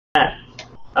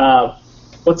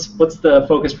What's the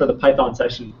focus for the Python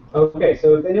session? Okay,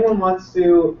 so if anyone wants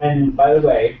to, and by the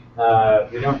way,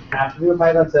 we don't have to do a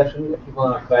Python session if people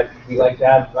don't, but we like to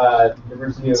have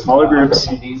diversity of smaller groups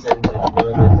opportunities and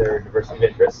knowing that there are diversity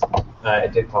of interests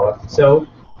at Potluck. So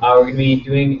we're going to be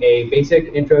doing a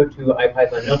basic intro to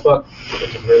IPython Notebook,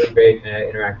 which is a really great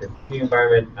interactive computing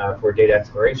environment for data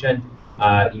exploration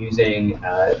using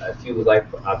a few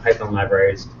Python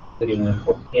libraries, including one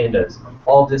called pandas.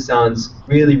 All of this sounds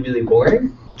really, really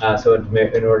boring. So in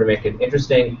order to make it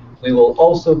interesting, we will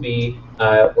also be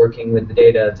working with the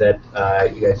data that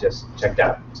you guys just checked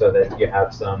out, so that you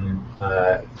have some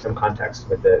context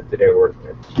with the data we're working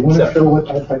with. Do you want to show what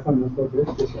IPython Notebook is,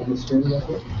 just on the screen real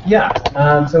quick?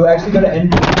 Yeah. So actually go to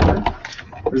NP.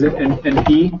 Or is it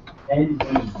NP?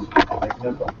 NP, like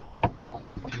notebook.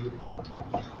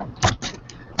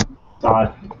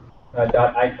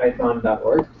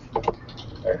 .ipython.org.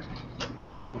 There.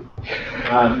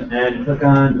 And click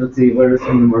on, let's see, what are some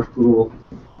of the more cool,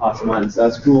 awesome ones?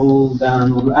 Scroll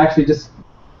down a little bit.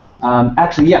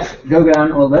 Actually, yes, go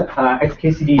down a little bit.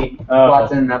 XKCD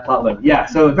plots in Potluck. Yeah,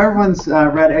 so if everyone's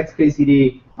read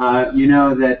XKCD, you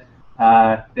know that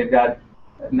they've got,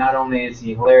 not only is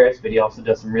he hilarious, but he also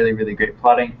does some really, really great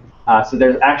plotting. So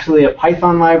there's actually a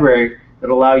Python library that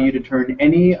will allow you to turn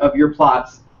any of your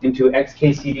plots into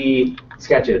XKCD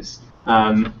sketches.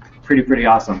 Pretty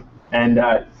awesome. And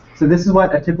so this is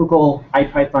what a typical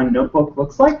IPython notebook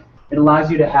looks like. It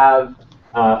allows you to have,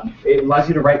 it allows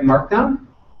you to write Markdown.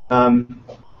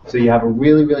 So you have a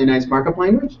really, really nice markup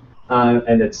language,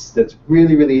 and that's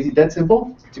really, really easy, dead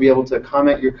simple to be able to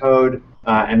comment your code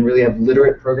and really have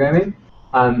literate programming.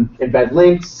 Embed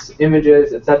links,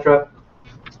 images, etc.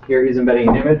 Here he's embedding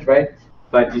an image, right?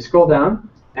 But you scroll down,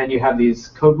 and you have these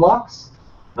code blocks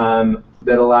that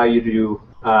allow you to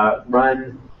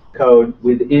run code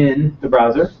within the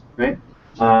browser, right?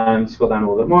 Scroll down a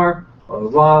little bit more, blah, blah,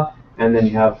 blah, and then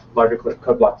you have larger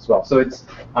code blocks as well. So it's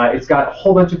got a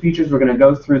whole bunch of features. We're going to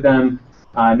go through them,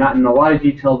 not in a lot of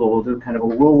detail, but we'll do kind of a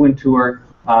whirlwind tour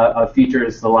of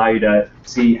features that allow you to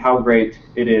see how great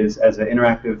it is as an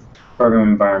interactive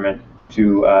programming environment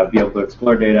to be able to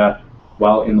explore data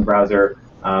while in the browser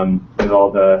with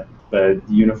all the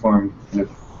uniform kind of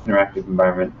interactive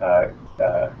environment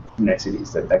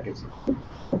niceties that gives you.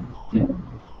 Yeah.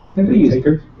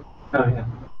 Takers? Oh, yeah.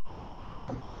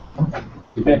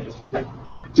 Okay.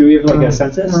 Do we have like a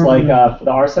census, like for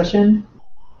the R session?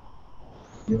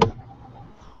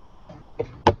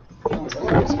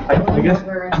 I guess.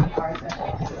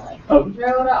 Oh.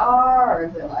 Intro to R, or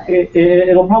is it like?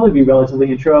 It'll probably be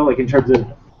relatively intro, like in terms of,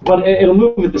 but it'll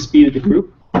move with the speed of the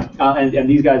group. And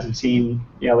these guys have seen,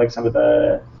 like some of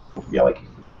the, like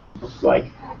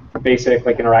basic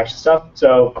like interaction stuff.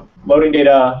 So loading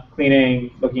data,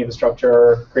 cleaning, looking at the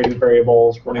structure, creating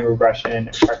variables, running regression,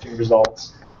 extracting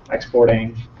results,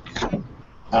 exporting.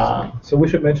 So we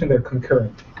should mention they're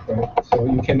concurrent, right? So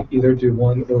you can either do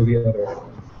one or the other.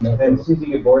 No, And as soon as you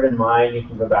get bored in mine, you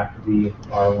can go back to the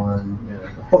R1. Yeah.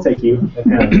 I'll take you.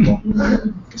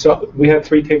 so we have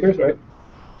 3 takers, right?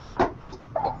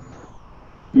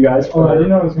 You guys? Oh, I didn't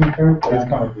know it was concurrent. It's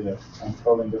kind of weird. I'm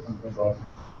scrolling different things off.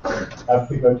 I have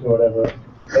to go to whatever.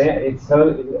 Yeah, it's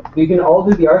so you can all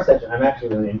do the R session. I'm actually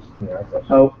really interested in the R session.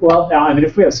 Oh, well, I mean,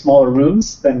 if we have smaller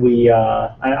rooms, then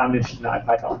I'm interested in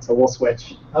IPython, so we'll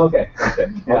switch. Okay, okay.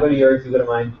 I'll go to yours, you go to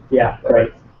mine. Yeah,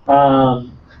 right.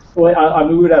 Well,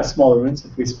 we would have smaller rooms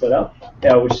if we split up,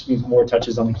 which means more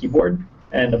touches on the keyboard,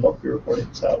 and they'll both be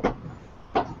recorded, so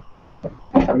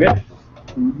I'm good.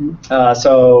 Mm-hmm.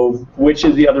 So which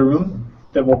is the other room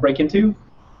that we'll break into?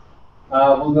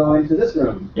 We'll go into this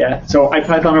room. Yeah, so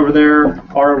IPython over there,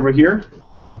 R over here.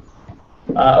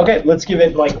 Okay, let's give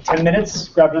it like 10 minutes,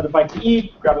 grab another bite to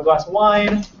eat, grab a glass of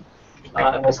wine,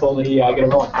 and we'll slowly get it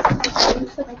rolling.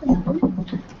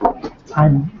 I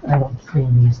don't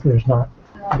screen these, there's not,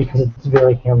 because it's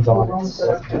very hands-on.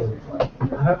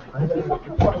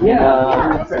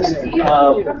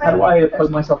 How do I plug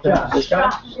myself in? This guy?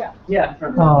 Yeah.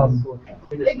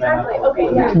 Exactly.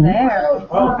 Okay. Yeah. There.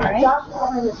 Oh, right.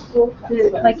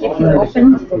 Right. Like if you open.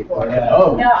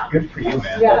 Oh, Yeah. good for you,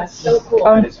 man. Yeah. It's so cool.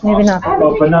 Oh, maybe not.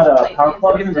 Oh, but not a power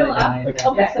plug? Okay. No. I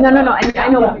know what you're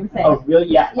saying. Oh, really?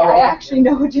 Yeah. Yeah, I actually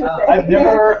know what you're saying.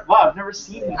 I've never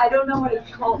seen it. I don't know what it's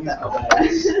called though.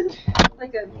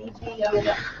 Like a VP.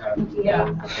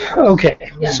 Yeah.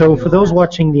 Okay, so for those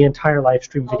watching the entire live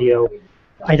stream video,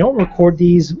 I don't record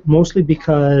these mostly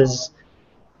because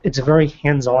it's a very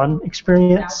hands-on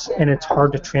experience and it's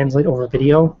hard to translate over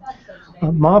video.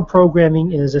 Mob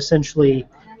programming is essentially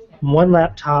one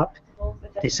laptop,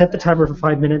 they set the timer for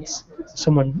 5 minutes,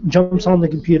 someone jumps on the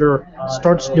computer,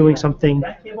 starts doing something,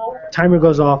 timer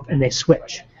goes off, and they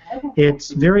switch.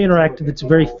 It's very interactive. It's a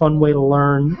very fun way to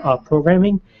learn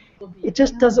programming. It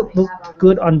just doesn't look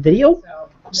good on video.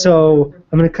 So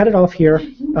I'm going to cut it off here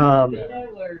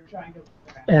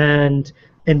and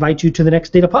invite you to the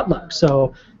next Data Potluck.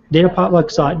 So Data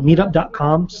Potluck's at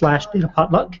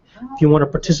meetup.com/datapotluck. If you want to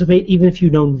participate, even if you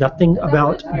know nothing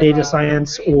about data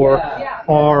science or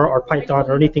R or Python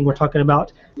or anything we're talking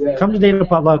about, come to Data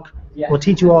Potluck. We'll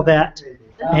teach you all that.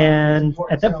 And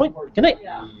at that point, good night.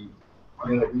 Yeah,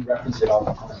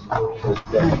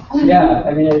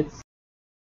 I mean, it's